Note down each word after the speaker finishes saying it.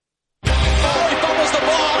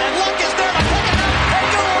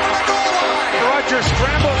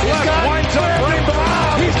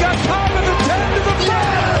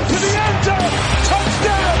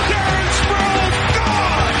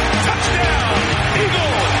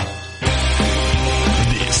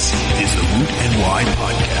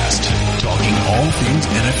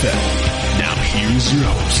NFL. Now here's your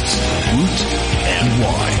hosts, Woot and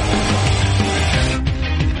Wye.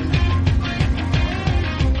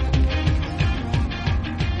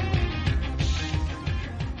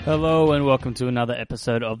 Hello and welcome to another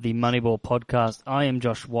episode of the Moneyball podcast. I am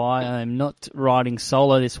Josh Y. I am not riding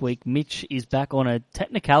solo this week. Mitch is back on a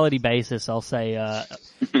technicality basis, I'll say.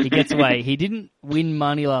 He gets away. He didn't win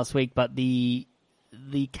money last week, but the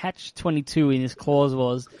catch-22 in his clause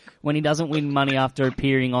was when he doesn't win money after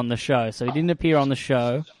appearing on the show. So he didn't appear on the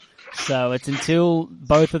show. So it's until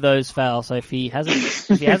both of those fail. So if he has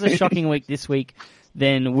a shocking week this week,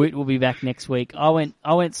 then Woot will be back next week. I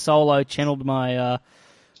went solo, channeled my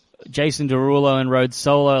Jason Derulo and rode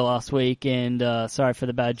solo last week, and sorry for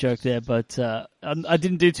the bad joke there, but I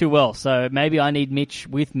didn't do too well. So maybe I need Mitch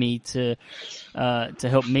with me to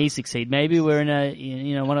help me succeed. Maybe we're in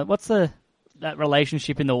a what's that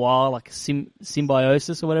relationship in the wild, like a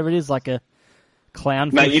symbiosis or whatever it is, like a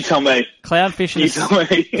clownfish. Mate, you tell me. Clownfish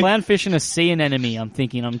and a sea anemone. I'm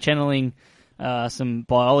thinking. I'm channeling some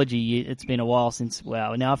biology. It's been a while since.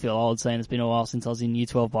 Wow, now I feel old saying it's been a while since I was in Year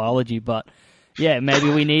 12 biology, but. Yeah, maybe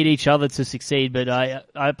we need each other to succeed, but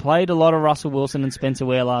I played a lot of Russell Wilson and Spencer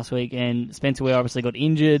Ware last week, and Spencer Ware obviously got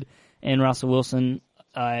injured, and Russell Wilson,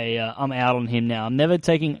 I'm out on him now. I'm never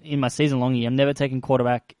taking, in my season-long year, I'm never taking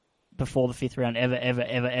quarterback before the fifth round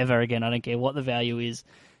ever again. I don't care what the value is.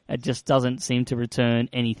 It just doesn't seem to return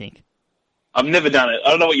anything. I've never done it.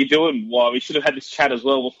 I don't know what you're doing. Why we should have had this chat as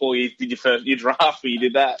well before you did your draft where you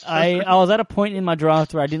did that. I was at a point in my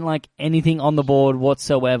draft where I didn't like anything on the board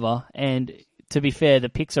whatsoever, and to be fair, the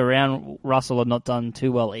picks around Russell have not done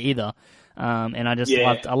too well either. And I just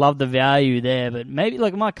love the value there. But maybe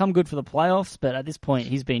it might come good for the playoffs, but at this point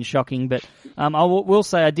he's been shocking. But I will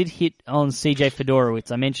say I did hit on CJ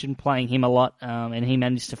Fedorowicz. I mentioned playing him a lot, and he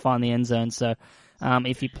managed to find the end zone. So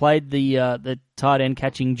if he played the tight end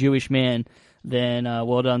catching Jewish man, then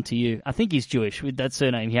well done to you. I think he's Jewish. With that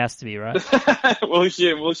surname, he has to be, right? We'll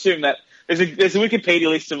assume that. There's a Wikipedia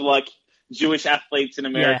list of Jewish athletes in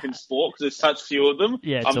American sport because there's such few of them.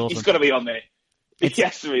 Yeah, it's awesome. He's got to be on there. He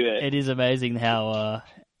has to be there. It is amazing how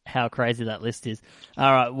crazy that list is. All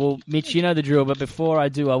right, well, Mitch, you know the drill, but before I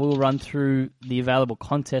do, I will run through the available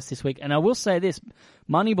contests this week. And I will say this,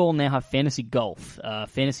 Moneyball now have Fantasy Golf.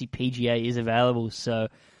 Fantasy PGA is available, so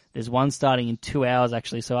there's one starting in 2 hours,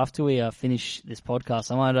 actually. So after we finish this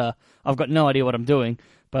podcast, I've got no idea what I'm doing,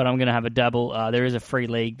 but I'm going to have a dabble. There is a free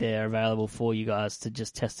league there available for you guys to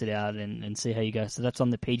just test it out and see how you go. So that's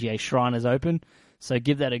on the PGA Shriners Open. So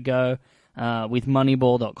give that a go with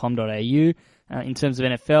moneyball.com.au. In terms of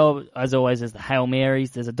NFL, as always, there's the Hail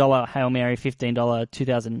Marys. There's $1 Hail Mary, $15,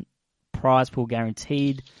 2,000 prize pool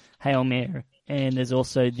guaranteed Hail Mary. And there's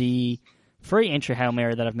also the free entry Hail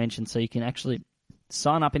Mary that I've mentioned, so you can actually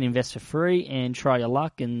sign up and invest for free and try your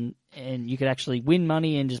luck, and you could actually win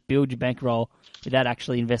money and just build your bankroll without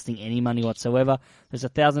actually investing any money whatsoever. There's a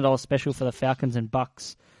 $1,000 special for the Falcons and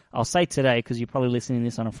Bucks. I'll say today because you're probably listening to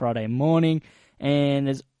this on a Friday morning. And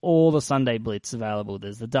there's all the Sunday Blitz available.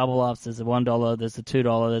 There's the double ups, there's the $1, there's the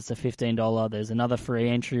 $2, there's the $15, there's another free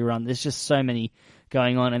entry run. There's just so many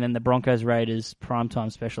going on. And then the Broncos Raiders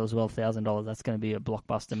primetime special as well, $1,000. That's going to be a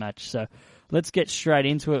blockbuster match. So let's get straight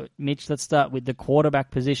into it, Mitch. Let's start with the quarterback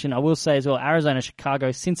position. I will say as well, Arizona,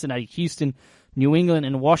 Chicago, Cincinnati, Houston, New England,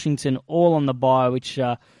 and Washington all on the bye, which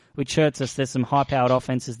hurts us. There's some high-powered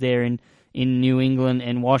offenses there in New England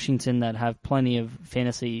and Washington that have plenty of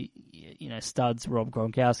fantasy studs, Rob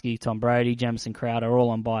Gronkowski, Tom Brady, Jamison Crowder,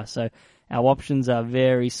 all on bye. So our options are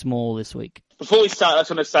very small this week. Before we start, I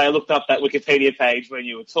just want to say I looked up that Wikipedia page when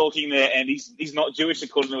you were talking there, and he's not Jewish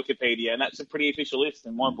according to Wikipedia, and that's a pretty official list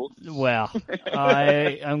in my book. Wow.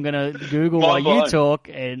 I'm going to Google while you talk,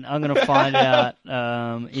 and I'm going to find out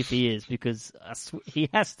if he is, because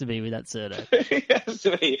he has to be with that surname. He has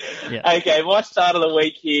to be. Yeah. Okay, my start of the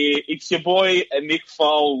week here, it's your boy Nick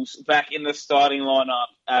Foles back in the starting lineup,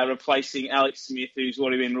 replacing Alex Smith, who's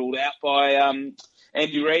already been ruled out by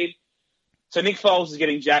Andy Reid. So Nick Foles is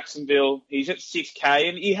getting Jacksonville. He's at 6K,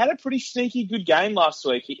 and he had a pretty sneaky good game last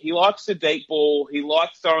week. He likes the deep ball. He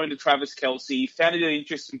likes throwing to Travis Kelce. He found an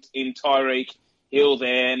interest in Tyreek Hill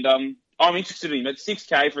there, and I'm interested in him at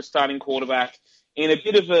 6K for a starting quarterback. In a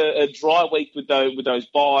bit of a dry week with those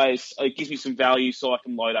buys, it gives me some value so I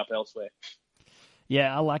can load up elsewhere.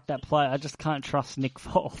 Yeah, I like that play. I just can't trust Nick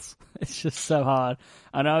Foles. It's just so hard.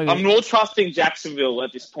 I know. I'm more trusting Jacksonville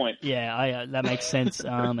at this point. Yeah, that makes sense.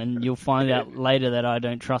 And you'll find out later that I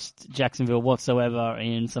don't trust Jacksonville whatsoever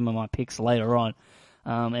in some of my picks later on.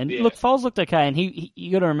 Look, Foles looked okay, and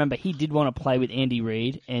you got to remember he did want to play with Andy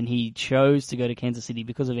Reid, and he chose to go to Kansas City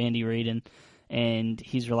because of Andy Reid, and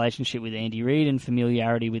his relationship with Andy Reid and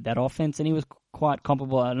familiarity with that offense, and he was quite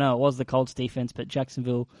comparable. I know it was the Colts defense, but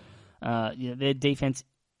Jacksonville, their defense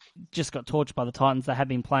just got torched by the Titans. They have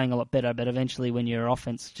been playing a lot better, but eventually when your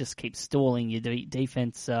offense just keeps stalling, your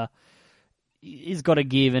defense is got to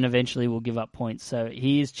give and eventually will give up points. So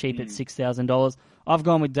he is cheap at $6,000. I've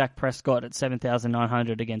gone with Dak Prescott at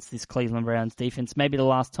 $7,900 against this Cleveland Browns defense. Maybe the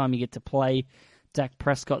last time you get to play Dak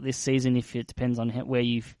Prescott this season, if it depends on where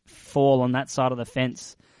you fall on that side of the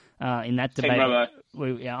fence in that debate.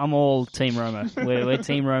 I'm all Team Romo. We're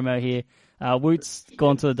Team Romo here. Woot's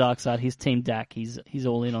gone to the dark side. He's Team Dak. He's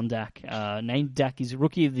all in on Dak. Named Dak his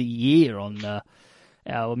Rookie of the Year on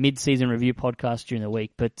our mid-season review podcast during the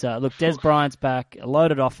week. But look, Des Bryant's back, a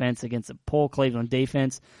loaded offense against a poor Cleveland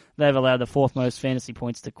defense. They've allowed the fourth most fantasy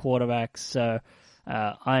points to quarterbacks. So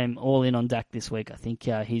I'm all in on Dak this week. I think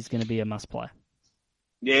he's going to be a must-play.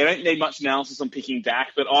 Yeah, I don't need much analysis on picking Dak,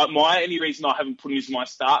 but my only reason I haven't put him as my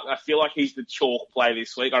start, I feel like he's the chalk play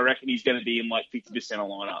this week. I reckon he's going to be in like 50% of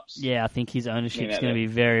lineups. Yeah, I think his ownership is going to be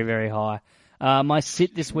very, very high. My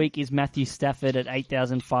sit this week is Matthew Stafford at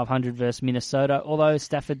 $8,500 versus Minnesota. Although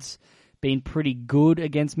Stafford's been pretty good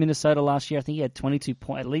against Minnesota last year, I think he had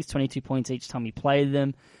at least 22 points each time he played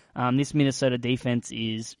them. This Minnesota defense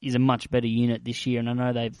is a much better unit this year, and I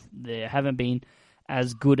know they haven't been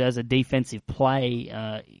as good as a defensive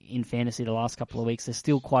play in fantasy the last couple of weeks. They're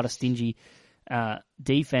still quite a stingy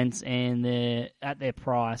defense, and they're at their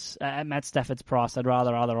price, at Matt Stafford's price. I'd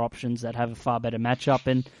rather other options that have a far better matchup,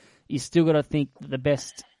 and you still got to think the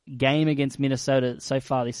best game against Minnesota so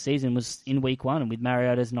far this season was in week 1 with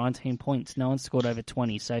Mariota's 19 points. No one scored over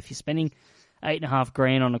 20. So if you're spending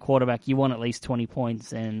 $8,500 on a quarterback, you want at least 20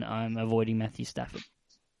 points, and I'm avoiding Matthew Stafford.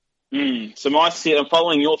 So my sit, I'm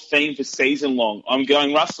following your theme for season long. I'm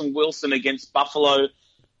going Russell Wilson against Buffalo,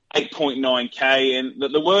 8.9K, and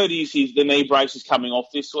the word is the knee brace is coming off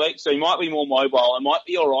this week, so he might be more mobile. It might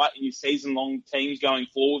be all right in your season-long teams going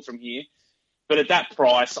forward from here. But at that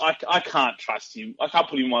price, I can't trust him. I can't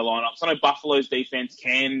put him in my lineups. I know Buffalo's defense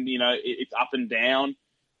can, it's up and down.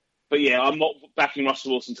 But yeah, I'm not backing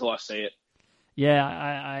Russell Wilson until I see it. Yeah,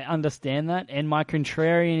 I understand that. And my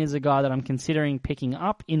contrarian is a guy that I'm considering picking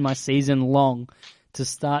up in my season long to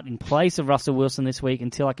start in place of Russell Wilson this week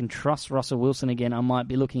until I can trust Russell Wilson again. I might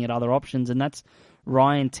be looking at other options, and that's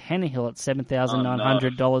Ryan Tannehill at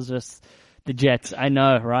 $7,900 versus the Jets. I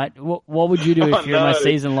know, right? What would you do if you're in my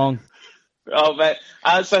season long? Oh, man.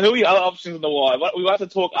 So who are your other options in the wide? We have to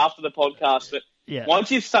talk after the podcast, but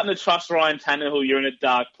once you're starting to trust Ryan Tannehill, you're in a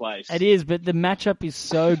dark place. It is, but the matchup is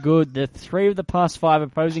so good. The 3 of the past 5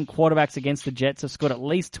 opposing quarterbacks against the Jets have scored at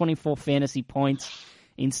least 24 fantasy points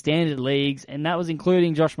in standard leagues, and that was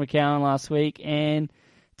including Josh McCown last week. And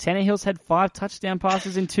Tannehill's had 5 touchdown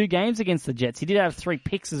passes in 2 games against the Jets. He did have 3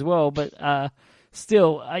 picks as well, but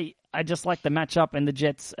still, I just like the matchup, and the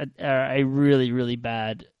Jets are a really, really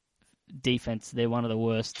bad defense. They're one of the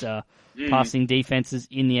worst passing defenses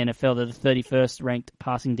in the NFL. They're the 31st ranked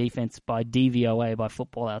passing defense by DVOA, by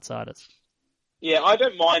Football Outsiders. Yeah, I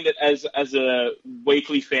don't mind it as a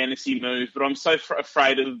weekly fantasy move, but I'm so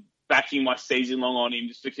afraid of backing my season long on him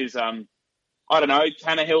just because, I don't know,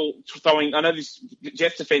 Tannehill throwing, I know this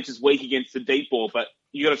Jets defense is weak against the deep ball, but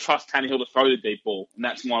you got to trust Tannehill to throw the deep ball, and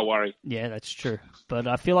that's my worry. Yeah, that's true. But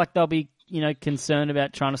I feel like they'll be concerned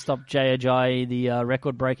about trying to stop Jay Ajayi, the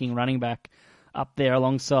record-breaking running back, up there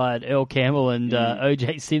alongside Earl Campbell and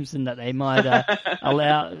O.J. Simpson, that they might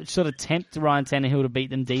tempt Ryan Tannehill to beat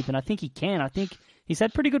them deep, and I think he can. I think he's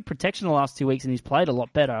had pretty good protection the last 2 weeks, and he's played a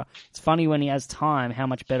lot better. It's funny when he has time how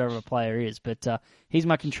much better of a player he is, but he's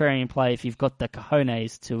my contrarian play if you've got the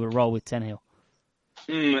cojones to roll with Tannehill.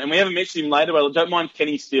 And we haven't mentioned him later, but I don't mind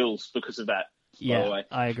Kenny Stills because of that, by the way.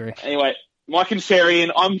 I agree. Anyway, my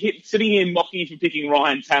contrarian, I'm sitting here mocking you for picking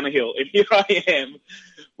Ryan Tannehill, and here I am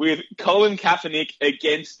with Colin Kaepernick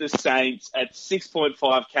against the Saints at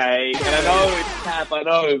 6.5K. And I know it's cap,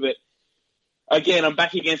 but again, I'm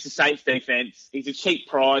back against the Saints defense. He's a cheap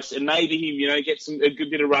price, and maybe he, gets a good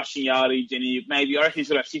bit of rushing yardage, and I reckon he's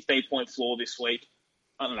got a 15-point floor this week.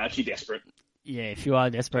 I don't know if you're desperate. Yeah, if you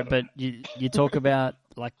are desperate, but you talk about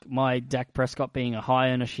like my Dak Prescott being a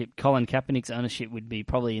high ownership, Colin Kaepernick's ownership would be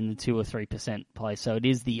probably in the 2 or 3% play. So it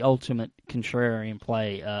is the ultimate contrarian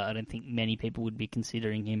play. I don't think many people would be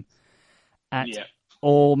considering him at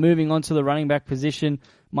all. Moving on to the running back position,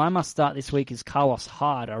 my must start this week is Carlos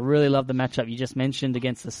Hyde. I really love the matchup you just mentioned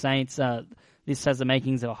against the Saints. This has the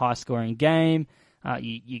makings of a high scoring game.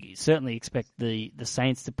 You certainly expect the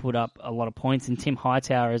Saints to put up a lot of points, and Tim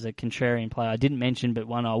Hightower is a contrarian player I didn't mention, but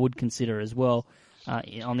one I would consider as well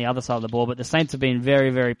on the other side of the ball. But the Saints have been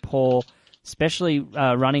very, very poor especially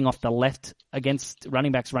running off the left against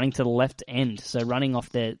running backs running to the left end, so running off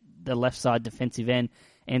the left side defensive end.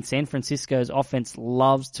 And San Francisco's offense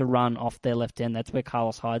loves to run off their left end. That's where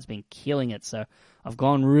Carlos Hyde's been killing it. So I've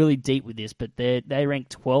gone really deep with this, but they rank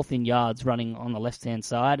 12th in yards running on the left-hand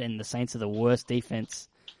side, and the Saints are the worst defense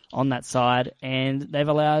on that side. And they've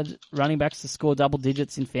allowed running backs to score double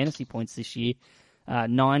digits in fantasy points this year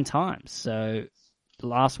 9 times. So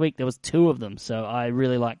last week there was 2 of them. So I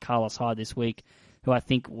really like Carlos Hyde this week, who I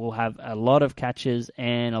think will have a lot of catches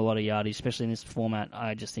and a lot of yardage, especially in this format.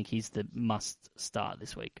 I just think he's the must start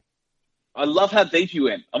this week. I love how deep you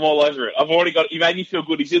went. I'm all over it. I've already got. You made me feel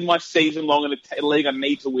good. He's in my season long in a league I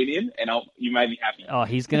need to win in, and you made me happy. Oh,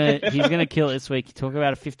 he's gonna kill it this week. Talk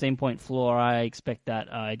about a 15-point floor. I expect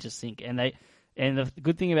that. I just think, and the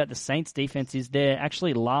good thing about the Saints defense is they're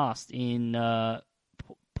actually last in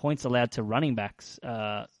points allowed to running backs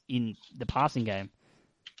in the passing game.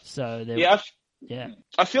 So yeah,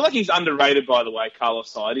 I feel like he's underrated, by the way,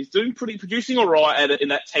 Carlos Hyde. He's producing all right in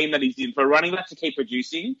that team that he's in. For a running back to keep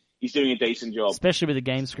producing, he's doing a decent job. Especially with the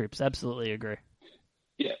game scripts. Absolutely agree.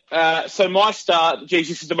 Yeah. So my start, this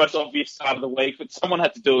is the most obvious start of the week, but someone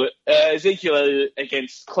had to do it. Ezekiel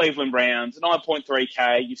against Cleveland Browns,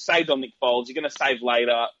 9.3K. You've saved on Nick Foles. You're going to save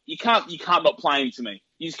later. You can't not play him to me.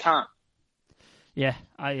 You just can't. Yeah,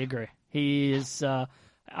 I agree. He is...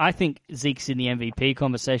 I think Zeke's in the MVP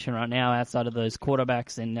conversation right now outside of those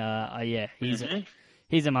quarterbacks, and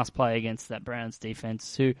he's a must-play against that Browns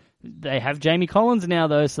defense, who they have Jamie Collins now,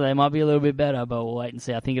 though, so they might be a little bit better, but we'll wait and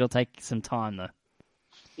see. I think it'll take some time, though.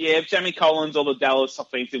 Yeah, Jamie Collins or the Dallas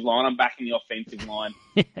offensive line. I'm backing the offensive line.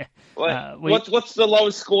 What's the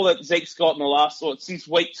lowest score that Zeke's got in the last... Since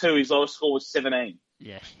week 2, his lowest score was 17.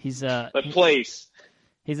 Yeah, he's... But please...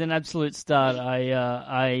 He's an absolute start.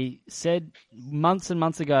 I said months and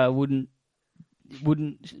months ago I wouldn't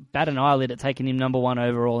bat an eyelid at taking him number 1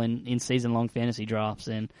 overall in season-long fantasy drafts,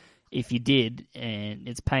 and if you did, and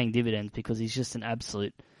it's paying dividends because he's just an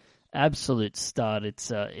absolute start.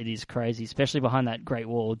 It is crazy, especially behind that great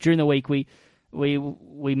wall. During the week, we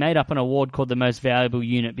made up an award called the most valuable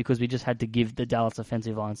unit because we just had to give the Dallas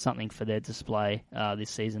offensive line something for their display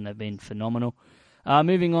this season. They've been phenomenal.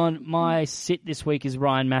 Moving on, my sit this week is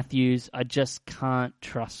Ryan Matthews. I just can't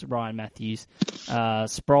trust Ryan Matthews.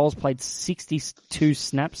 Sproles played 62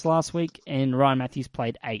 snaps last week, and Ryan Matthews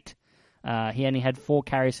played 8. He only had 4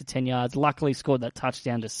 carries for 10 yards. Luckily scored that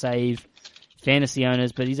touchdown to save fantasy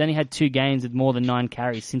owners, but he's only had 2 games with more than 9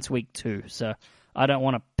 carries since week 2. So I don't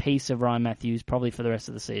want a piece of Ryan Matthews probably for the rest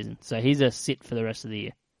of the season. So he's a sit for the rest of the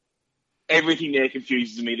year. Everything there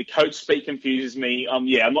confuses me. The coach speak confuses me. I'm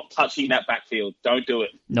not touching that backfield. Don't do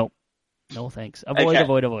it. Nope. No thanks.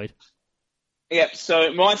 Avoid. Yeah,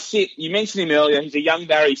 so my sit, you mentioned him earlier. He's a young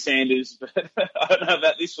Barry Sanders, but I don't know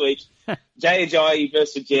about this week. Jay Ajayi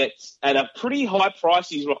versus the Jets at a pretty high price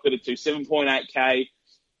he's rocketed to, 7.8K.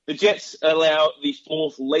 The Jets allow the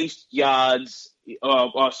 4th least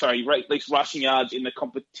rushing yards in the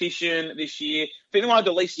competition this year. I think they might have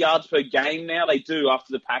the least yards per game now. They do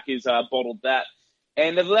after the Packers bottled that.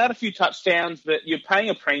 And they've allowed a few touchdowns, but you're paying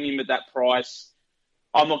a premium at that price.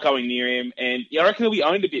 I'm not going near him. And I reckon he'll be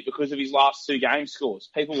owned a bit because of his last 2 game scores.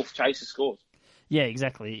 People will chase the scores. Yeah,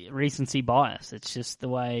 exactly. Recency bias. It's just the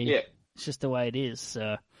way it is.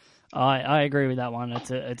 So I agree with that one.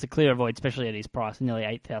 It's a clear avoid, especially at his price, nearly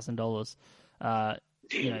 $8,000.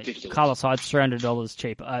 Carlos Hyde's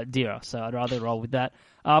 $300 dearer, so I'd rather roll with that.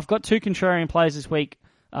 I've got 2 contrarian plays this week.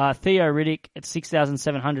 Theo Riddick at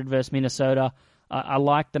 6,700 versus Minnesota. I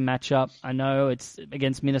like the matchup. I know it's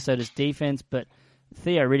against Minnesota's defense, but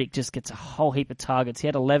Theo Riddick just gets a whole heap of targets. He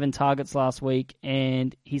had 11 targets last week,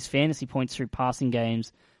 and his fantasy points through passing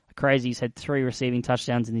games are crazy. He's had 3 receiving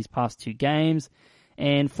touchdowns in these past 2 games,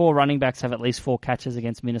 and 4 running backs have at least 4 catches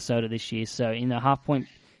against Minnesota this year. So in the half-point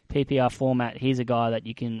PPR format, he's a guy that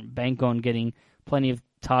you can bank on getting plenty of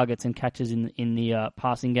targets and catches in the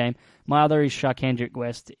passing game. My other is Sharkhandrick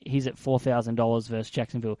West. He's at $4,000 versus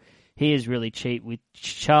Jacksonville. He is really cheap with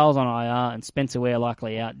Charles on IR and Spencer Ware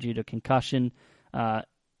likely out due to concussion.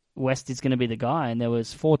 West is going to be the guy, and there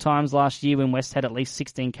was 4 times last year when West had at least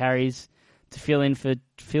 16 carries to fill in for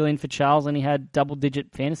Charles, and he had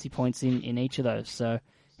double-digit fantasy points in each of those. So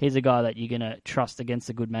he's a guy that you're going to trust against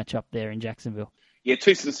a good matchup there in Jacksonville. Yeah,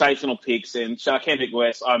 2 sensational picks, and Sharkhandrick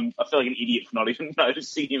West, I feel like an idiot for not even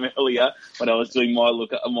noticing him earlier when I was doing my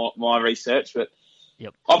look at my research. But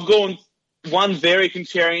yep. I've gone one very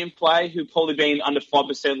contrarian play who probably been under 5%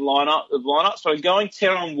 lineup. So I'm going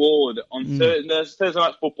Teron Ward on Thursday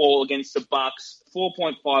Night Football against the Bucks,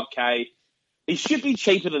 4.5K. He should be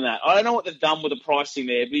cheaper than that. I don't know what they've done with the pricing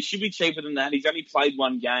there, but he should be cheaper than that. He's only played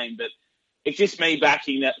 1 game, but it's just me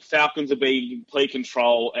backing that Falcons are being in complete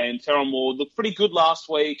control, and Terrell Moore looked pretty good last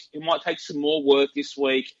week. He might take some more work this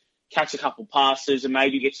week, catch a couple passes, and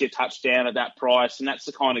maybe get you a touchdown at that price. And that's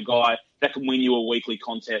the kind of guy that can win you a weekly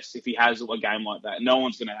contest if he has a game like that. No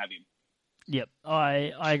one's going to have him. Yep,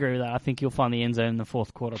 I agree with that. I think you'll find the end zone in the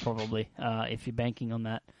fourth quarter probably if you're banking on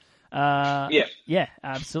that. Yeah,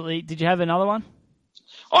 absolutely. Did you have another one?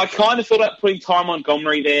 I kind of thought about putting Ty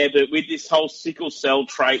Montgomery there, but with this whole sickle cell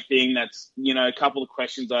trait thing, that's, a couple of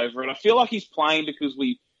questions over it. I feel like he's playing because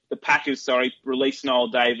the Packers, released Noel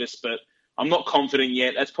Davis, but I'm not confident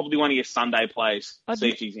yet. That's probably one of your Sunday plays. See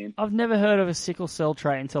if he's in. I've never heard of a sickle cell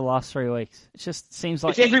trait until the last 3 weeks. It just seems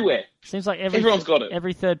like... It's everywhere. Seems like everyone's got it.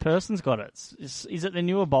 Every third person's got it. Is it the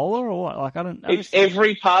new Ebola or what? Like, it's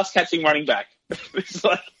every pass-catching running back. It's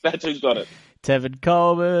like, that's who's got it. Tevin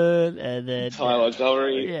Coleman, and then... Tyler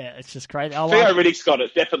Montgomery. Yeah, it's just crazy. Theo Riddick's got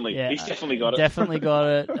it, definitely. Yeah, he's definitely got it. Definitely got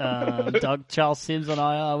it. Charles Sims on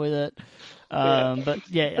IR with it.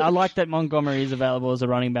 But yeah, I like that Montgomery is available as a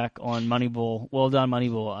running back on Moneyball. Well done,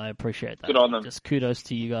 Moneyball. I appreciate that. Good on them. Just kudos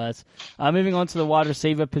to you guys. Moving on to the wide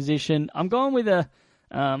receiver position. I'm going with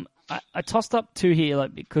I tossed up two here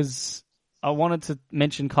because I wanted to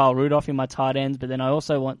mention Kyle Rudolph in my tight ends, but then I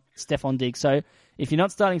also want Stephon Diggs. So if you're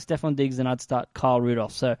not starting Stephon Diggs, then I'd start Kyle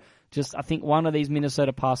Rudolph. So I think one of these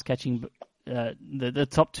Minnesota pass catching, the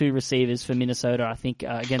top two receivers for Minnesota, I think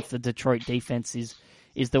against the Detroit defense is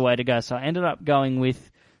the way to go. So I ended up going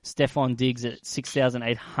with Stephon Diggs at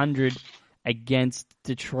 6,800 against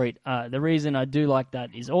Detroit. The reason I do like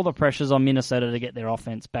that is all the pressure's on Minnesota to get their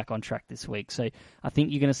offense back on track this week. So I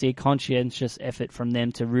think you're going to see a conscientious effort from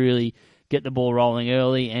them to really get the ball rolling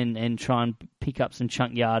early and try and pick up some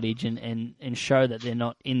chunk yardage and show that they're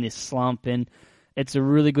not in this slump. And it's a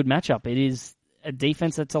really good matchup. It is a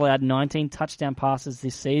defense that's allowed 19 touchdown passes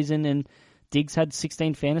this season, and Diggs had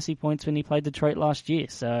 16 fantasy points when he played Detroit last year.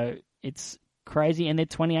 So it's crazy, and they're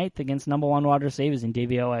 28th against number one wide receivers in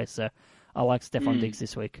DVOA. So I like Stephon Diggs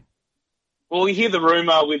this week. Well, you hear the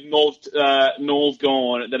rumour with Norv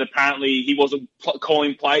gone that apparently he wasn't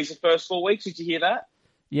calling plays the first 4 weeks. Did you hear that?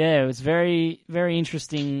 Yeah, it was very, very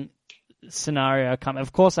interesting scenario.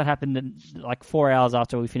 Of course, that happened 4 hours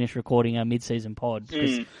after we finished recording our mid-season pod.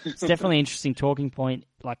 Because it's definitely an interesting talking point.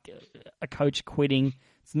 Like a coach quitting,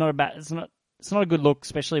 it's not a good look,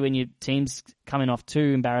 especially when your team's coming off 2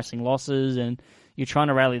 embarrassing losses and you're trying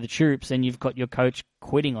to rally the troops and you've got your coach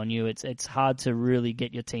quitting on you. It's hard to really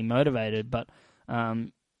get your team motivated. But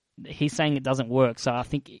he's saying it doesn't work, so I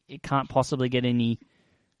think it can't possibly get any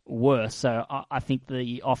worse. So I think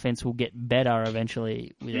the offense will get better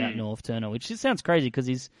eventually without Norv Turner, which just sounds crazy because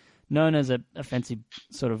he's known as an offensive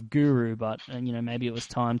sort of guru, but maybe it was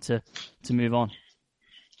time to move on.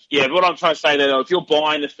 Yeah, but what I'm trying to say there, though, if you're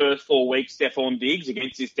buying the first 4 weeks Stephon Diggs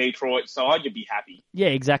against this Detroit side, you'd be happy. Yeah,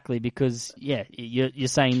 exactly, because you're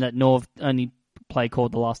saying that Norv only play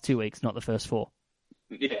called the last 2 weeks, not the first 4.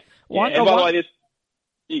 Yeah. And by the way,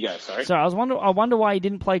 you go, sorry. Sorry, I wonder why he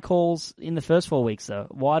didn't play calls in the first 4 weeks, though.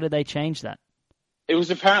 Why did they change that? It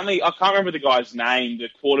was apparently, I can't remember the guy's name, the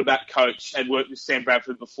quarterback coach had worked with Sam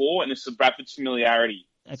Bradford before, and it's Bradford's familiarity.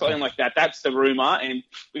 Okay. Something like that. That's the rumor, and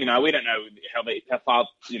we don't know how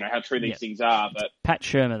true these things are. But Pat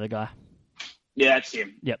Shurmur, the guy. Yeah, that's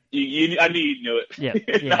him. Yep. I knew you knew it. Yeah.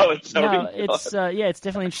 It's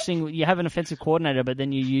definitely interesting. You have an offensive coordinator, but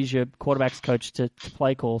then you use your quarterbacks coach to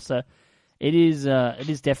play call. So it is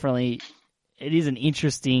definitely an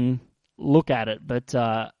interesting look at it. But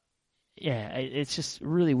it's just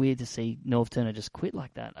really weird to see Norv Turner just quit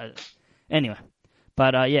like that. Anyway.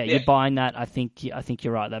 But you're buying that. I think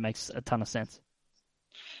you're right. That makes a ton of sense.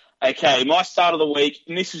 Okay, my start of the week,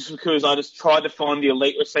 and this is because I just tried to find the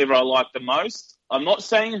elite receiver I like the most. I'm not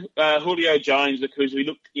saying Julio Jones because we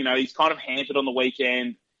looked, he's kind of hampered on the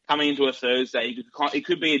weekend coming into a Thursday. He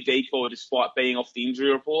could be a decoy despite being off the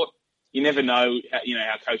injury report. You never know,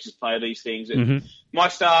 how coaches play these things. Mm-hmm. My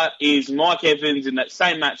start is Mike Evans in that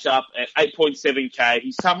same matchup at 8.7K.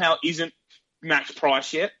 He somehow isn't max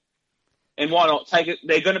price yet. And why not take it?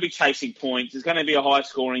 They're going to be chasing points. It's going to be a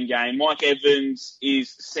high-scoring game. Mike Evans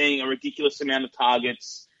is seeing a ridiculous amount of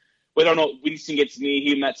targets. Whether or not Winston gets near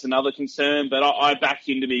him, that's another concern. But I back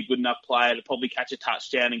him to be a good enough player to probably catch a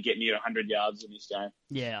touchdown and get near 100 yards in this game.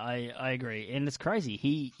 Yeah, I agree. And it's crazy.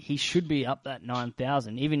 He should be up that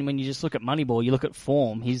 9,000. Even when you just look at Moneyball, you look at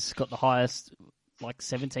form, he's got the highest,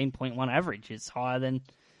 17.1 average. It's higher than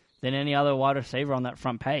any other wide receiver on that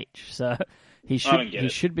front page. So... He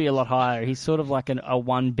should be a lot higher. He's sort of like a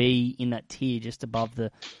 1B in that tier, just above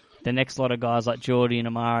the next lot of guys like Jordy and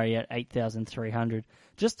Amari at 8,300.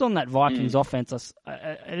 Just on that Vikings offense,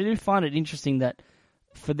 I do find it interesting that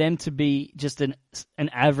for them to be just an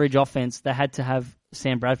average offense, they had to have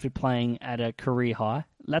Sam Bradford playing at a career high.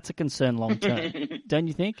 That's a concern long term, don't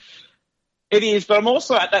you think? It is, but I'm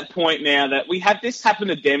also at that point now that we had this happen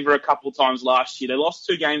to Denver a couple of times last year. They lost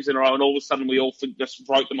 2 games in a row, and all of a sudden we all just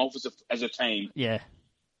wrote them off as a team. Yeah.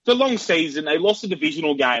 It's a long season. They lost a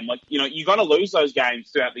divisional game. Like, you're going to lose those games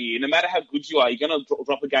throughout the year. No matter how good you are, you're going to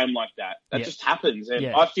drop a game like that. That just happens. And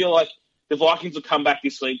I feel like the Vikings will come back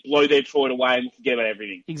this week, blow Detroit away, and forget about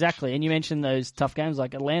everything. Exactly. And you mentioned those tough games.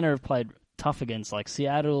 Like Atlanta have played tough against like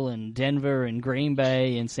Seattle and Denver and Green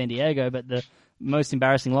Bay and San Diego, but the most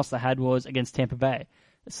embarrassing loss they had was against Tampa Bay.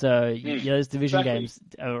 So those division games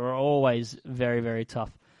are always very, very tough.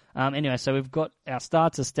 Anyway, so we've got our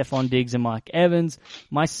starts as Stephon Diggs and Mike Evans.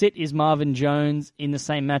 My sit is Marvin Jones in the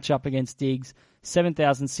same matchup against Diggs,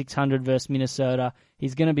 7,600 versus Minnesota.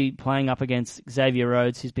 He's going to be playing up against Xavier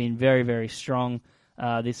Rhodes, who's been very, very strong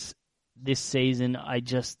this season.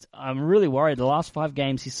 I'm really worried. The last 5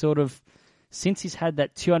 games, since he's had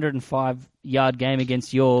that 205-yard game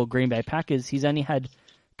against your Green Bay Packers, he's only had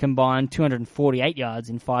combined 248 yards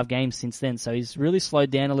in 5 games since then. So he's really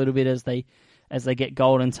slowed down a little bit as they get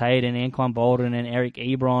Golden Tate and Anquan Bolden and Eric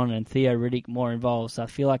Ebron and Theo Riddick more involved. So I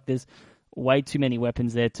feel like there's way too many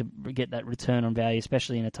weapons there to get that return on value,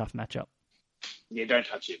 especially in a tough matchup. Yeah, don't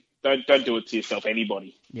touch it. Don't do it to yourself,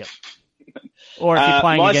 anybody. Yep. Or if you're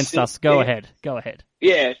playing against us, go ahead. Go ahead.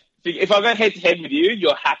 Yeah. If I go head-to-head with you,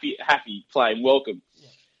 you're happy playing. Welcome.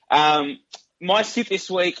 Yeah. My sit this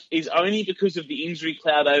week is only because of the injury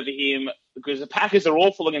cloud over him, because the Packers are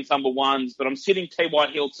awful against number ones, but I'm sitting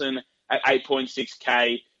T.Y. Hilton at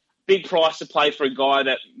 8.6K. Big price to play for a guy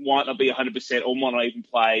that might not be 100% or might not even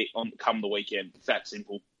play come the weekend. It's that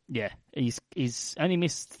simple. Yeah, he's only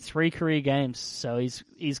missed 3 career games, so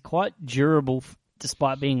he's quite durable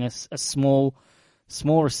despite being a small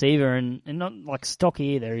receiver and not like stocky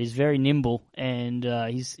either. He's very nimble and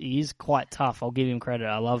he is quite tough. I'll give him credit.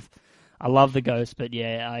 I love the Ghost, but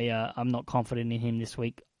yeah, I'm not confident in him this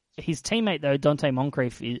week. His teammate though, Dante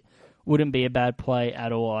Moncrief, wouldn't be a bad play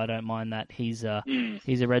at all. I don't mind that. He's a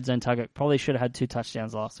red zone target. Probably should have had 2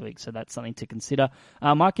 touchdowns last week, so that's something to consider.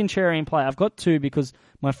 My contrarian play, I've got 2 because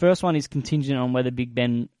my first one is contingent on whether Big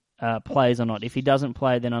Ben plays or not. If he doesn't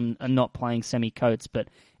play, then I'm not playing Sammy Coates. But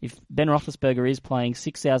if Ben Roethlisberger is playing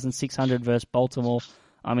 6,600 versus Baltimore,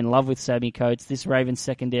 I'm in love with Sammy Coates. This Ravens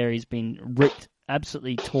secondary has been ripped,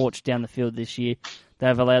 absolutely torched down the field this year.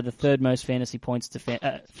 They've allowed the third most points to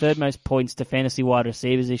fantasy wide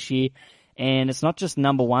receivers this year, and it's not just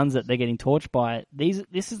number ones that they're getting torched by.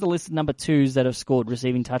 This is the list of number 2s that have scored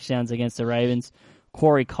receiving touchdowns against the Ravens.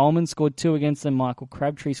 Corey Coleman scored 2 against them. Michael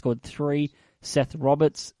Crabtree scored 3. Seth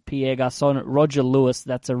Roberts, Pierre Garçon, Roger Lewis,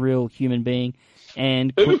 that's a real human being,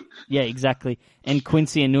 and yeah, exactly, and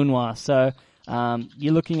Quincy Enunwa. So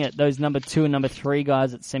you're looking at those number 2 and number 3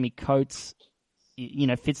 guys at Sammy Coates.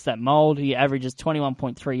 Fits that mold. He averages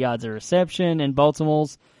 21.3 yards a reception, and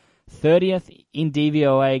Baltimore's 30th in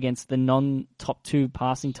DVOA against the non-top 2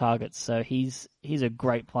 passing targets. So he's a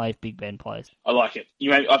great play if Big Ben plays. I like it.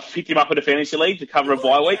 I've picked him up in a fantasy league to cover a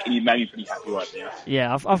bye week, and you made me pretty happy right now.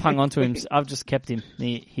 Yeah, I've hung on to him. I've just kept him.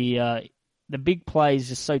 The big play is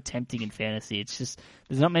just so tempting in fantasy. It's just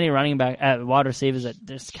there's not many wide receivers that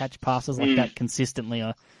just catch passes like that consistently.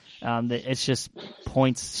 It's just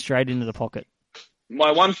points straight into the pocket.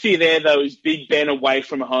 My one fear there, though, is Big Ben away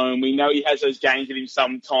from home. We know he has those games in him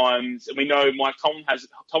sometimes, and we know Mike Tomlin has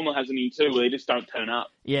them in too, where they just don't turn up.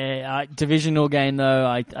 Yeah, divisional game, though,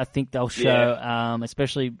 I think they'll show,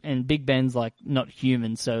 especially, and Big Ben's, like, not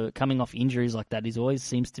human, so coming off injuries like that, he always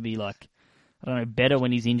seems to be, like, I don't know, better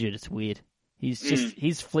when he's injured. It's weird.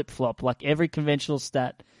 He's flip-flop. Like, every conventional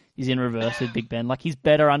stat is in reverse with Big Ben. Like, he's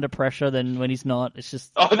better under pressure than when he's not. It's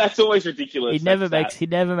just... Oh, that's always ridiculous. He never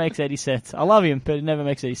makes any sense. I love him, but it never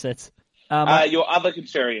makes any sense. Your other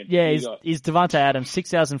contrarian. Yeah, is Devontae Adams,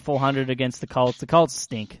 6,400 against the Colts. The Colts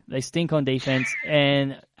stink. They stink on defense,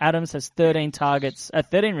 and Adams has 13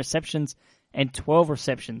 receptions and 12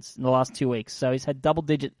 receptions in the last 2 weeks. So he's had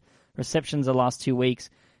double-digit receptions the last 2 weeks.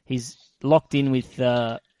 He's locked in with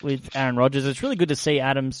Aaron Rodgers. It's really good to see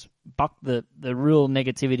Adams buck the real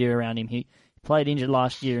negativity around him. He played injured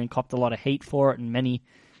last year and copped a lot of heat for it, and many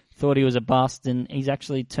thought he was a bust, and he's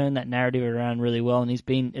actually turned that narrative around really well. And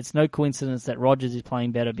it's no coincidence that Rodgers is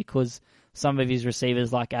playing better because some of his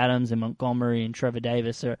receivers like Adams and Montgomery and Trevor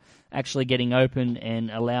Davis are actually getting open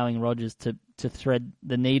and allowing Rodgers to thread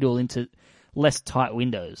the needle into less tight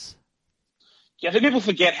windows. Yeah, I think people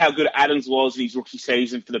forget how good Adams was in his rookie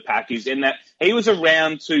season for the Packers, and that he was a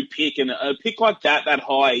round 2 pick, and a pick like that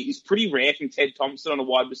high is pretty rare from Ted Thompson on a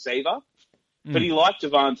wide receiver. but he liked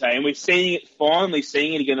Devontae, and we're finally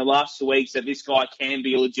seeing it again the last 2 weeks that this guy can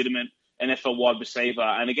be a legitimate NFL wide receiver.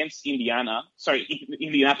 And against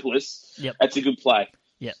Indianapolis, that's a good play.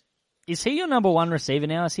 Yep. Is he your number one receiver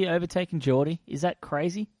now? Is he overtaking Jordy? Is that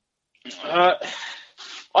crazy? I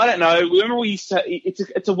don't know. Remember we used to, it's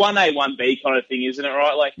a 1A, 1B kind of thing, isn't it,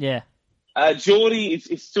 right? Like, yeah. Jordy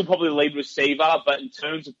is still probably the lead receiver, but in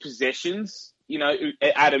terms of possessions,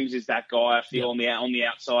 Adams is that guy, I feel, on the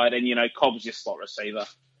outside, and, Cobb's your slot receiver.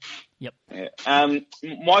 Yep. Yeah.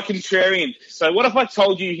 My contrarian. So what if I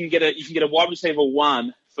told you you can get a wide receiver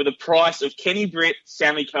 1 for the price of Kenny Britt,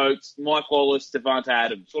 Sammy Coates, Mike Wallace, Devontae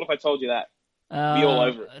Adams? What if I told you that? Be all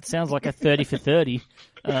over it. It sounds like a 30 for 30.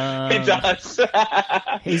 It does.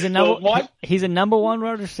 He's a number one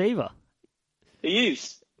wide receiver. He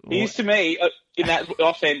is. He is to me in that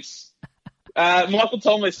offense. Michael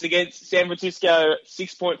Thomas against San Francisco,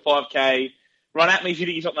 6.5K. Run at me if you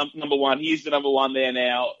think he's not number one. He is the number one there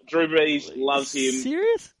now. Drew Brees loves him.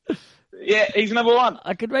 Serious? Yeah, he's number one.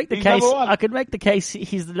 I could make the case. I could make the case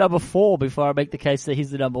he's the number 4 before I make the case that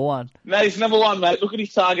he's the number 1. No, he's number 1, mate. Look at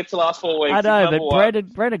his targets the last 4 weeks. I know,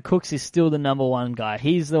 but Brandon Cooks is still the number 1 guy.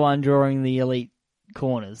 He's the one drawing the elite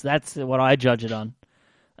corners. That's what I judge it on.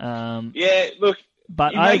 Yeah, look,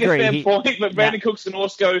 but you I make agree. a fair point, but Brandon Cooks can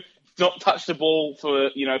also not touch the ball for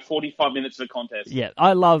 45 minutes of a contest. Yeah,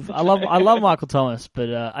 I love Michael Thomas,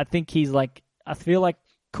 but I think I feel like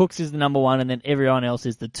Cooks is the number 1, and then everyone else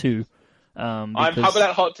is the 2. I'm pumping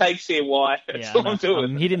that hot takes here. Why? That's what I'm doing.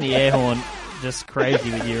 I'm hitting the air horn just crazy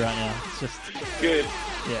with you right now. It's just good.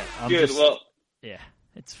 Yeah,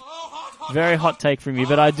 it's very hot take from you,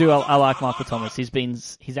 but I like Michael Thomas.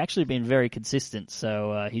 He's actually been very consistent,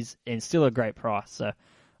 so he's still a great price. So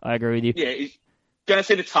I agree with you. Yeah, he's going to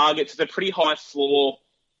see the targets. It's a pretty high floor,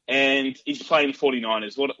 and he's playing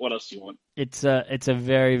 49ers. What else do you want? It's a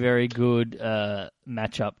very, very good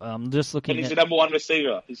matchup. I'm just looking. And he's the number 1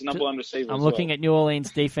 receiver. I'm looking at New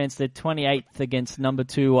Orleans defense. They're 28th against number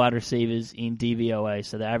 2 wide receivers in DVOA,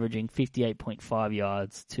 so they're averaging 58.5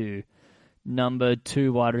 yards to number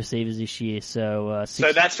 2 wide receivers this year. So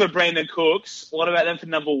that's for Brandon Cooks. What about them for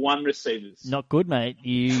number 1 receivers? Not good, mate.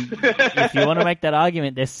 If you want to make that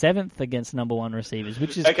argument, they're 7th against number 1 receivers,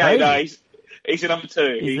 which is okay. Crazy. No, he's the number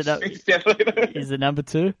 2. He's definitely he's the number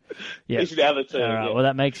 2. Yeah, he's the other 2. All right. Yeah. Well,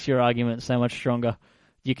 that makes your argument so much stronger.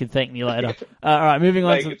 You can thank me later. All right, moving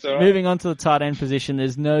on to the tight end position.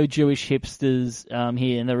 There's no Jewish hipsters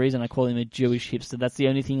here, and the reason I call him a Jewish hipster, that's the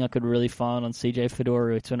only thing I could really find on CJ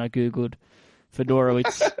Fedorowicz when I googled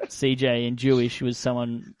Fedorowicz, CJ, and Jewish was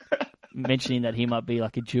someone mentioning that he might be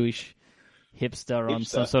like a Jewish hipster on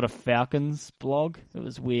some sort of Falcons blog. It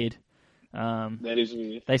was weird. That is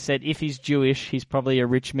weird. They said if he's Jewish, he's probably a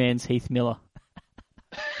rich man's Heath Miller.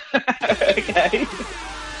 Okay.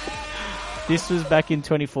 This was back in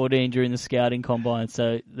 2014 during the scouting combine,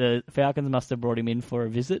 so the Falcons must have brought him in for a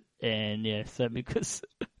visit, and because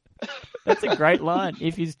that's a great line.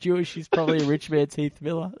 If he's Jewish, he's probably a rich man's Heath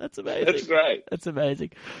Miller. That's amazing. That's great. That's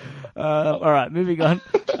amazing. All right, moving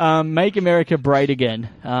on. Make America Brate again.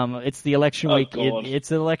 It's the election week.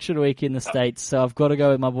 It's election week in the States, so I've got to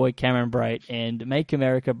go with my boy Cameron Brate and Make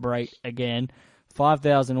America Brate again.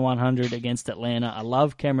 5,100 against Atlanta. I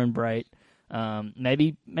love Cameron Brate.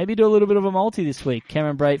 Maybe do a little bit of a multi this week.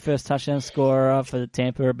 Cameron Brate, first touchdown scorer for the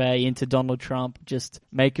Tampa Bay into Donald Trump. Just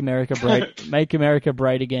make America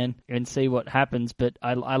Brate again and see what happens. But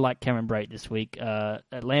I like Cameron Brate this week.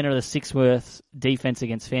 Atlanta are the 6th worst defense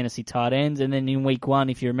against fantasy tight ends. And then in week 1,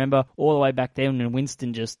 if you remember, all the way back then when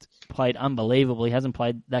Winston just played unbelievable. He hasn't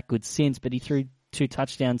played that good since, but he threw 2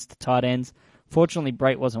 touchdowns to tight ends. Fortunately,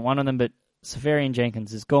 Brate wasn't one of them, but Safarian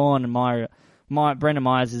Jenkins is gone, and Brendan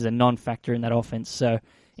Myers is a non-factor in that offense. So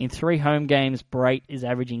in 3 home games, Brate is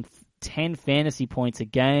averaging 10 fantasy points a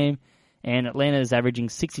game, and Atlanta is averaging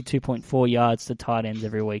 62.4 yards to tight ends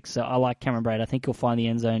every week. So I like Cameron Brate. I think he'll find the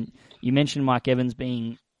end zone. You mentioned Mike Evans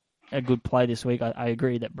being a good play this week. I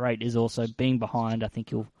agree that Brate is also being behind. I think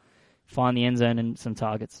he'll find the end zone and some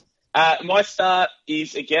targets. My start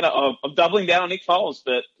is, again, I'm doubling down on Nick Foles,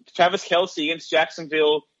 but Travis Kelce against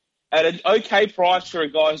Jacksonville at an okay price for a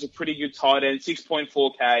guy who's a pretty good tight end,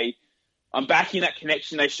 6.4K. I'm backing that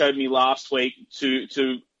connection they showed me last week to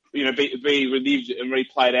be relived and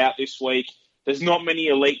replayed out this week. There's not many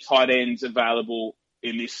elite tight ends available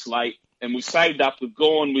in this slate, and we've saved up. We've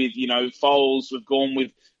gone with Foles, we've gone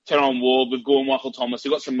with Teron Ward, we've gone Michael Thomas.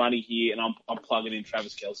 We've got some money here, and I'm plugging in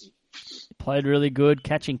Travis Kelce. Played really good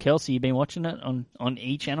catching Kelce. You've been watching it on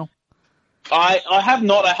E! channel? I have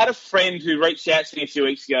not. I had a friend who reached out to me a few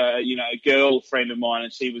weeks ago, a girl friend of mine,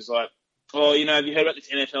 and she was like, oh, have you heard about this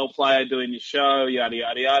NFL player doing your show, yada,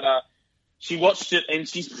 yada, yada. She watched it, and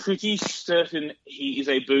she's pretty certain he is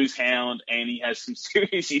a booze hound, and he has some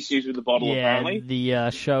serious issues with the bottle, apparently. The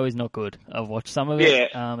show is not good. I've watched some of it.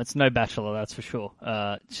 Yeah. It's no Bachelor, that's for sure.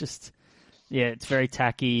 It's very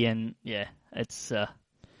tacky, and, it's...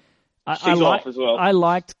 She's off as well. I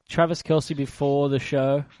liked Travis Kelce before the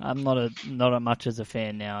show. I'm not much as a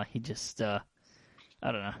fan now. He just, I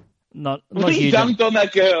don't know. Not he dunked on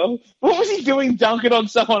that girl. What was he doing dunking on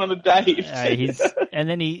someone on the date? And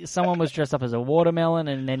then someone was dressed up as a watermelon,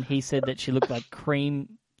 and then he said that she looked like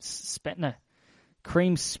cream spinach.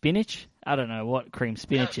 I don't know what cream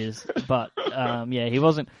spinach is, but he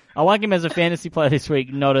wasn't. I like him as a fantasy player this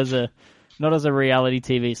week, not as a reality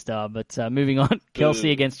TV star. But moving on,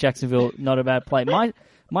 Kelce against Jacksonville, not a bad play.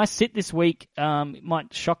 My sit this week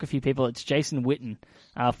might shock a few people. It's Jason Witten,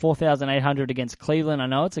 4,800 against Cleveland. I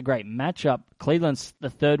know it's a great matchup. Cleveland's the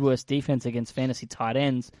third worst defense against fantasy tight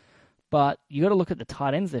ends, but you got to look at the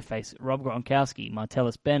tight ends they face: Rob Gronkowski,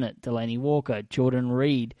 Martellus Bennett, Delaney Walker, Jordan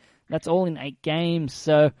Reed. That's all in 8 games.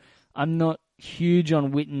 So I'm not huge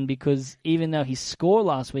on Witten because even though he scored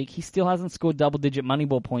last week, he still hasn't scored double-digit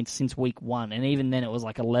Moneyball points since week 1, and even then it was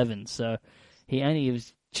like 11. So he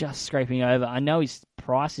was just scraping over. I know his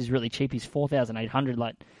price is really cheap. He's 4,800.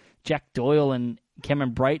 Like Jack Doyle and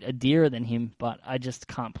Cameron Brate are dearer than him, but I just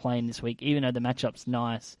can't play him this week, even though the matchup's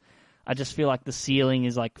nice. I just feel like the ceiling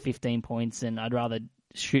is like 15 points, and I'd rather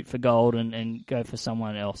shoot for gold and go for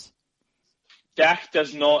someone else. Dak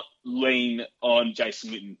does not lean on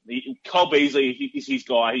Jason Witten. Cole Beasley is his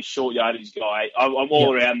guy. He's short yardage guy. I'm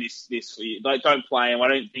all around this for you. Like, don't play him. I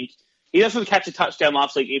don't think he doesn't catch a touchdown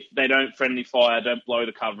last week if they don't friendly fire, don't blow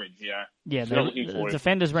the coverage. Yeah, the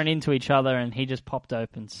defenders ran into each other and he just popped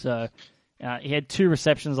open. So he had 2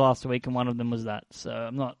 receptions last week and one of them was that. So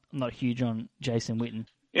I'm not huge on Jason Witten.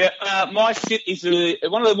 Yeah, my sit is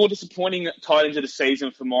one of the more disappointing tight ends of the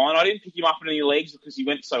season for mine. I didn't pick him up in any leagues because he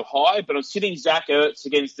went so high, but I'm sitting Zach Ertz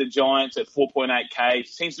against the Giants at 4.8K.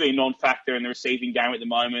 Seems to be a non-factor in the receiving game at the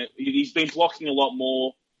moment. He's been blocking a lot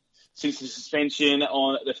more since the suspension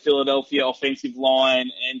on the Philadelphia offensive line,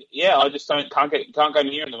 and I just can't go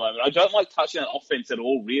near him at the moment. I don't like touching that offense at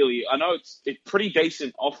all, really. I know it's a pretty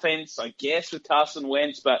decent offense, I guess, with Carson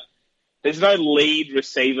Wentz, but there's no lead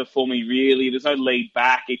receiver for me, really. There's no lead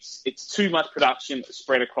back. It's too much production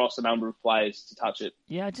spread across a number of players to touch it.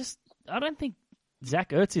 Yeah, I don't think Zach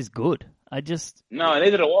Ertz is good. No,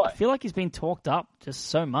 neither do I. I feel like he's been talked up just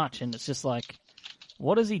so much, and it's just like,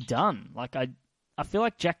 what has he done? Like, I feel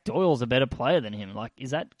like Jack Doyle's a better player than him. Like,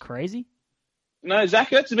 is that crazy? No,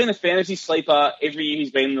 Zach Ertz has been a fantasy sleeper every year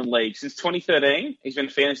he's been in the league. Since 2013, he's been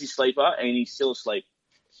a fantasy sleeper, and he's still asleep.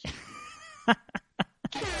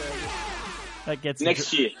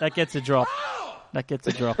 Next year. That gets a drop.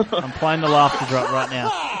 I'm playing the laughter drop right now.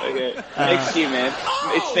 Okay. Next year, man.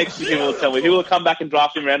 It's next year, people will tell me. He will come back and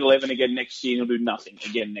draft him round 11 again next year, and he'll do nothing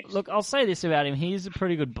again next year. Look, I'll say this about him. He's a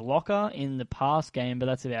pretty good blocker in the pass game, but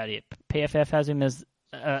that's about it. PFF has him as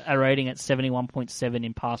a rating at 71.7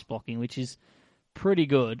 in pass blocking, which is pretty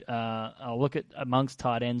good. I'll look at amongst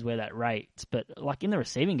tight ends where that rates, but like in the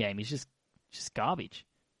receiving game, he's just garbage.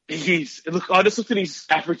 Look, I just looked at his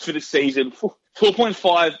average for the season,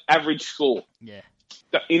 4.5 average score. Yeah.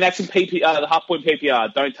 And that's in PPR, the half-point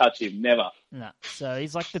PPR. Don't touch him, never. No. So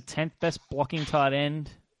he's like the 10th best blocking tight end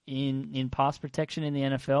in pass protection in the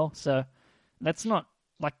NFL. So that's not,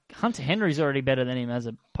 like, Hunter Henry's already better than him as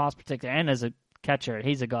a pass protector and as a catcher.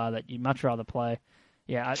 He's a guy that you'd much rather play.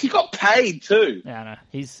 Yeah. He got paid too. Yeah,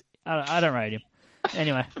 no. I don't rate him.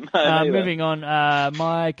 Anyway, moving on.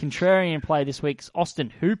 My contrarian play this week's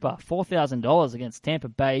Austin Hooper, $4,000 against Tampa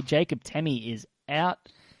Bay. Jacob Temmey is out,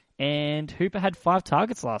 and Hooper had 5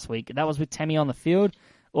 targets last week. That was with Temmey on the field.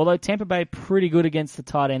 Although Tampa Bay pretty good against the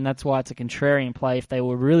tight end, that's why it's a contrarian play. If they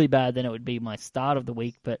were really bad, then it would be my start of the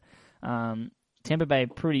week. But Tampa Bay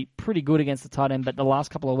pretty good against the tight end, but the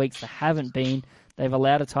last couple of weeks they haven't been. They've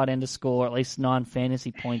allowed a tight end to score at least 9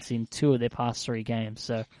 fantasy points in 2 of their past 3 games.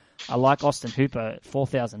 So I like Austin Hooper at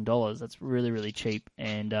 $4,000. That's really, really cheap,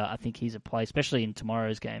 and I think he's a play, especially in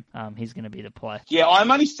tomorrow's game. He's going to be the play. Yeah,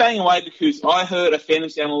 I'm only staying away because I heard a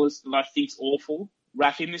fantasy analyst that I think's awful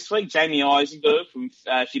wrap him this week, Jamie Eisenberg from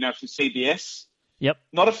CBS. Yep.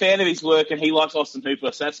 Not a fan of his work, and he likes Austin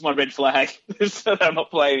Hooper, so that's my red flag. So I'm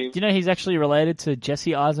not playing him. Do you know he's actually related to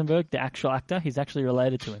Jesse Eisenberg, the actual actor? He's actually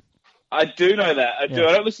related to him. I do know that. I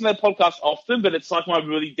don't listen to their podcasts often, but it's like my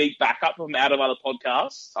really deep backup from out of other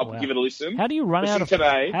podcasts. I'll give it a listen. How do you run out of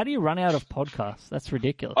podcasts? That's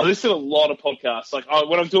ridiculous. I listen to a lot of podcasts. Like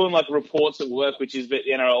when I'm doing like reports at work, which is the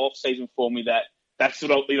NRL off season for me, that's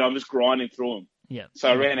what I'm just grinding through them. Yeah. So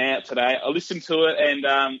I ran out today. I listened to it, and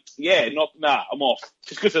I'm off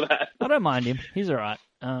just because of that. I don't mind him. He's all right.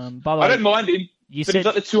 By the way, I don't mind him. You but said he's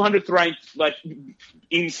like the 200th ranked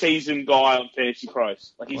in-season guy on Fantasy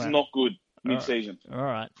Pros. Like he's not good mid-season. All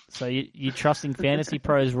right. So you're trusting Fantasy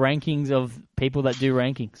Pros rankings of people that do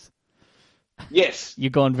rankings? Yes.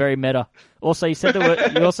 You've gone very meta. Also, you said the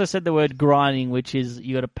word. You also said the word grinding, which is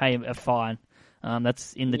you got to pay a fine.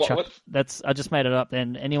 That's in the Chuck. What? That's I just made it up.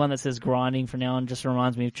 And anyone that says grinding from now on just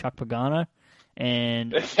reminds me of Chuck Pagano,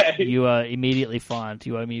 and you are immediately fined.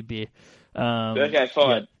 You owe me a beer. Okay,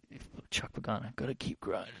 fine. Yeah, Chuck Pagano, got to keep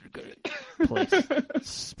grinding. Please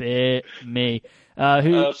spare me.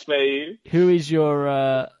 Who is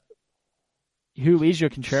your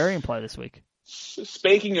contrarian play this week?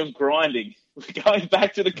 Speaking of grinding, we're going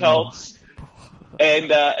back to the Colts, and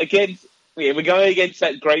we're going against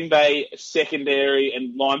that Green Bay secondary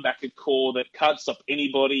and linebacker core that can't stop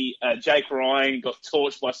anybody. Jake Ryan got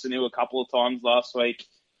torched by Sanu a couple of times last week.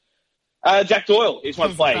 Jack Doyle is my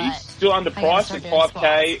play. He's still underpriced at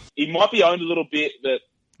 5K. He might be owned a little bit, but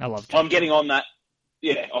I love Jack. I'm getting on that.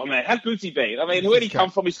 Yeah, oh man, how good's he been? I mean, where'd he come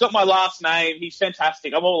from? He's got my last name. He's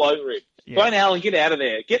fantastic. I'm all over him. Yeah. Brian Allen, get out of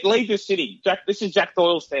there. Leave the city. This is Jack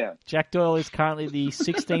Doyle's town. Jack Doyle is currently the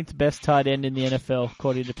 16th best tight end in the NFL,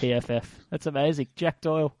 according to PFF. That's amazing. Jack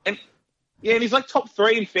Doyle. And he's like top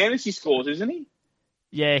 3 in fantasy scores, isn't he?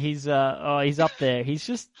 Yeah, he's up there. He's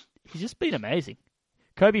just been amazing.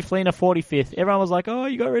 Kobe Fleener, 45th. Everyone was like, oh,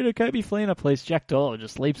 you got rid of Kobe Fleener, please. Jack Doyle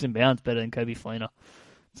just leaps and bounds better than Kobe Fleener.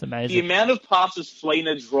 It's amazing. The amount of passes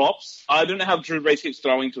Fleener drops, I don't know how Drew Brees keeps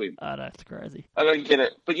throwing to him. I know, it's crazy. I don't get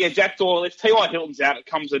it. But yeah, Jack Doyle, if T.Y. Hilton's out, it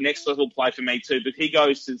comes the next level play for me too. But he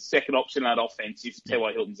goes to the second option at offense if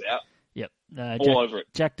T.Y. Hilton's out. Yep. All over it.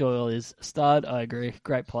 Jack Doyle is stud. I agree.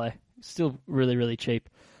 Great play. Still really, really cheap.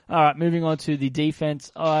 All right, moving on to the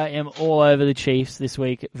defense. I am all over the Chiefs this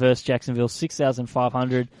week versus Jacksonville,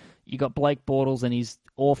 6,500. You got Blake Bortles and his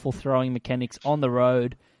awful throwing mechanics on the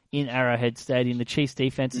road in Arrowhead Stadium. The Chiefs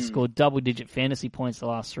defense has scored double-digit fantasy points the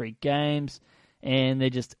last 3 games, and they're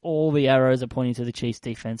just all the arrows are pointing to the Chiefs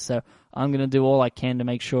defense. So I'm going to do all I can to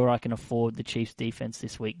make sure I can afford the Chiefs defense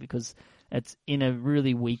this week because it's in a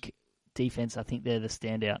really weak defense. I think they're the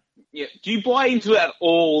standout. Yeah. Do you buy into that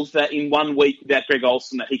all that in 1 week without Greg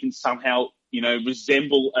Olsen that he can somehow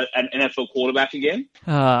resemble an NFL quarterback again?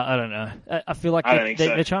 I don't know. I feel like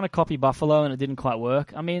they're trying to copy Buffalo and it didn't quite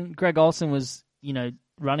work. I mean, Greg Olsen was,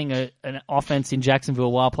 running an offense in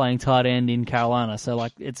Jacksonville while playing tight end in Carolina. So,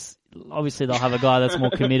 it's obviously they'll have a guy that's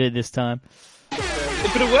more committed this time.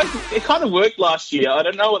 But it worked. It kind of worked last year. I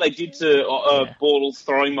don't know what they did to Bortles'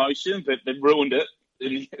 throwing motion, but they ruined it.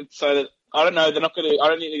 And so that I don't know. They're not going to. I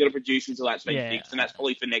don't think they're going to produce until that's been fixed, and that's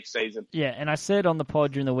probably for next season. Yeah, and I said on the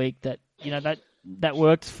pod during the week that that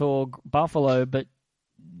worked for Buffalo, but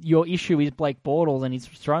your issue is Blake Bortles and his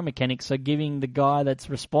throw mechanics. So giving the guy that's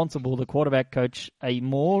responsible, the quarterback coach, a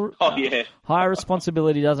more higher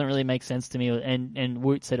responsibility doesn't really make sense to me. And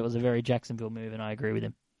Woot said it was a very Jacksonville move, and I agree with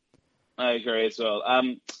him. I agree as well.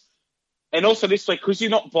 And also this week, because you're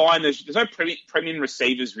not buying, there's no premium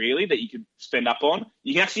receivers really that you could spend up on.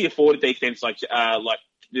 You can actually afford a defense like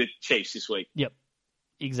the Chiefs this week. Yep,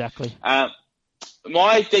 exactly.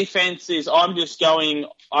 My defense is I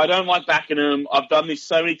don't like backing them. I've done this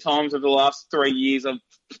so many times over the last 3 years. I've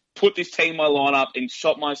put this team in my lineup and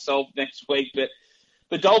shot myself next week. But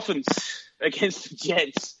the Dolphins against the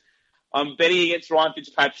Jets, I'm betting against Ryan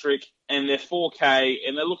Fitzpatrick, and they're 4K,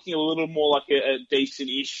 and they're looking a little more like a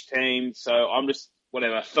decent-ish team. So I'm just,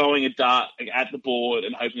 throwing a dart at the board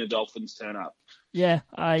and hoping the Dolphins turn up. Yeah,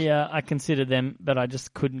 I considered them, but I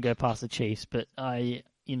just couldn't go past the Chiefs. But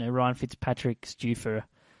Ryan Fitzpatrick's due for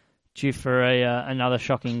another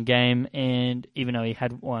shocking game, and even though he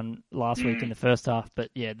had one last week in the first half, but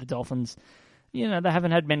yeah, the Dolphins, they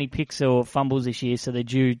haven't had many picks or fumbles this year, so they're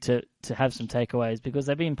due to have some takeaways because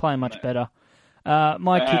they've been playing much better.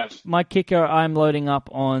 My kicker, I'm loading up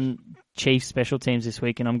on Chiefs special teams this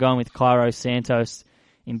week, and I'm going with Cairo Santos.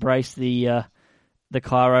 Embrace the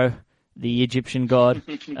Cairo, the Egyptian god.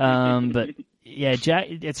 But yeah,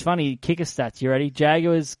 it's funny, kicker stats. You ready?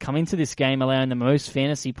 Jaguars come into this game allowing the most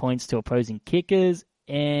fantasy points to opposing kickers,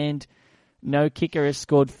 and no kicker has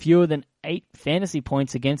scored fewer than 8 fantasy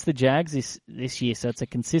points against the Jags this year. So it's a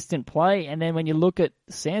consistent play. And then when you look at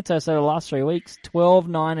Santos over the last 3 weeks, 12,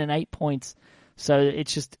 9, and 8 points. So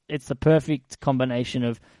it's the perfect combination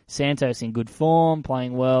of Santos in good form,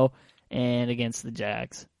 playing well, and against the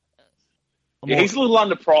Jags. He's a little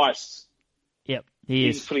underpriced. Yep,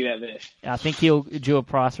 He's putting that there. I think he'll do a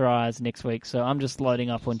price rise next week, so I'm just loading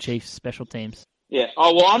up on Chiefs special teams. Yeah.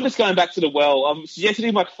 Oh, well, I'm just going back to the well. I've suggested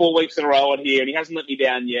him like 4 weeks in a row on here, and he hasn't let me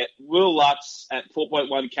down yet. Will Lutz at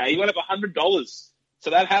 4.1k. He went up $100. So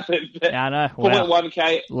that happened. Yeah, I know. Wow.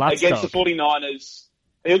 4.1k Lutz against dog. the 49ers.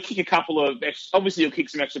 He'll kick a couple of obviously he'll kick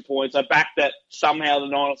some extra points. I backed that somehow the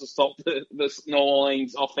Niners will stop the New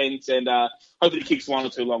Orleans offense, and hopefully he kicks 1 or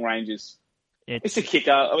 2 long ranges. It's a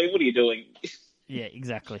kicker. I mean, what are you doing? Yeah,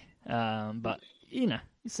 exactly. But, you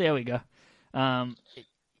see how we go.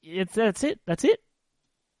 That's it. I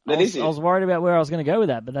was worried about where I was going to go with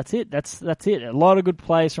that, but that's it. That's it. A lot of good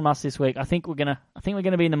plays from us this week. I think we're gonna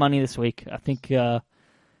be in the money this week. I think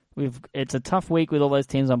it's a tough week with all those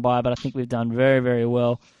teams on bye, but I think we've done very, very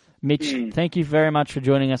well. Mitch, thank you very much for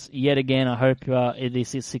joining us yet again. I hope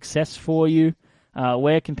this is a success for you.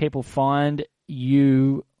 Where can people find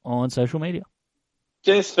you on social media?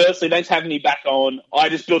 Just firstly, thanks for having me back on. I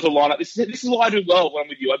just built a lineup. This is why I do well when I'm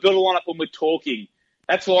with you. I build a lineup when we're talking.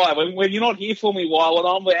 That's why. When you're not here for me, when I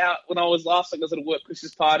was last week, I was at a work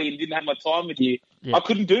Christmas party and didn't have my time with you, I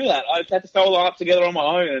couldn't do that. I had to throw a lineup together on my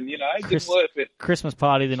own, and it didn't work. But Christmas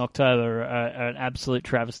parties in October are an absolute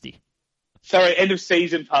travesty. Sorry, end of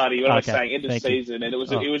season party. What I was Okay, saying, end of thank season, you. and it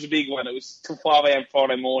was a big one. It was till 5 a.m.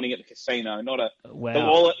 Friday morning at the casino. Wow.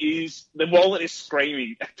 The wallet is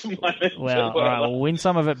screaming at the moment. Wow. All right, we'll win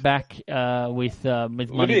some of it back with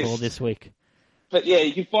Moneyball this week. But yeah,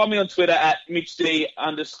 you can find me on Twitter at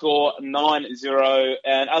MitchD_90.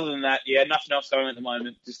 And other than that, nothing else going at the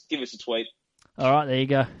moment. Just give us a tweet. All right, there you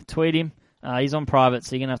go. Tweet him. He's on private,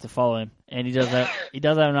 so you're gonna have to follow him. And he does have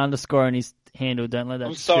an underscore in his handle. Don't let that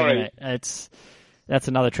discriminate. That's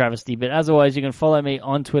another travesty. But as always, you can follow me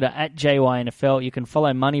on Twitter at JYNFL. You can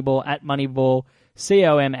follow Moneyball at Moneyball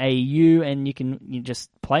COMAU, and you just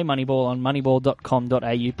play Moneyball on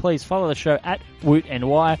moneyball.com.au. Please follow the show at Woot and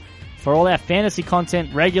Y for all our fantasy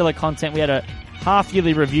content, regular content. We had a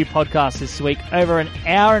half-yearly review podcast this week, over an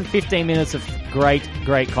hour and 15 minutes of great,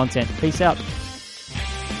 great content. Peace out.